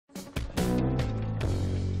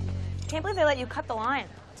Can't believe they let you cut the line.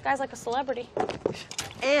 This guy's like a celebrity.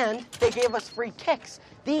 And they gave us free kicks.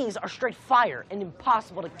 These are straight fire and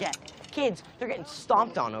impossible to get. Kids, they're getting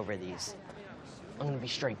stomped on over these. I'm gonna be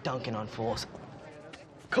straight dunking on fools.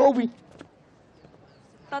 Kobe!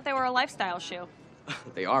 Thought they were a lifestyle shoe.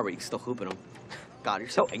 They are, but you can still hoop in them. God, you're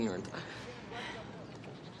so ignorant.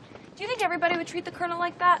 Do you think everybody would treat the colonel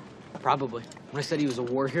like that? Probably. When I said he was a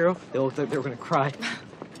war hero, they looked like they were gonna cry.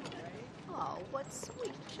 Oh, what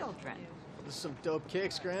sweet children. This is some dope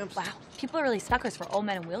kicks, Gramps. Wow, people are really suckers for old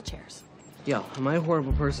men in wheelchairs. Yo, am I a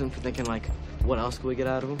horrible person for thinking, like, what else could we get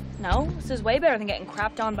out of him? No, this is way better than getting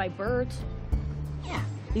crapped on by birds. Yeah.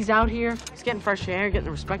 He's out here, he's getting fresh air, getting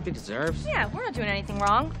the respect he deserves. Yeah, we're not doing anything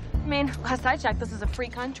wrong. I mean, last I checked, this is a free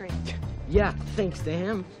country. Yeah, thanks to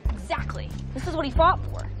him. Exactly. This is what he fought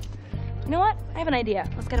for. You know what? I have an idea.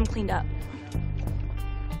 Let's get him cleaned up.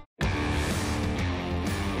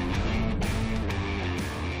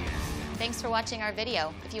 Thanks for watching our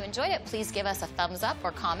video. If you enjoyed it, please give us a thumbs up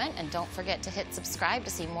or comment, and don't forget to hit subscribe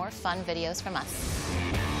to see more fun videos from us.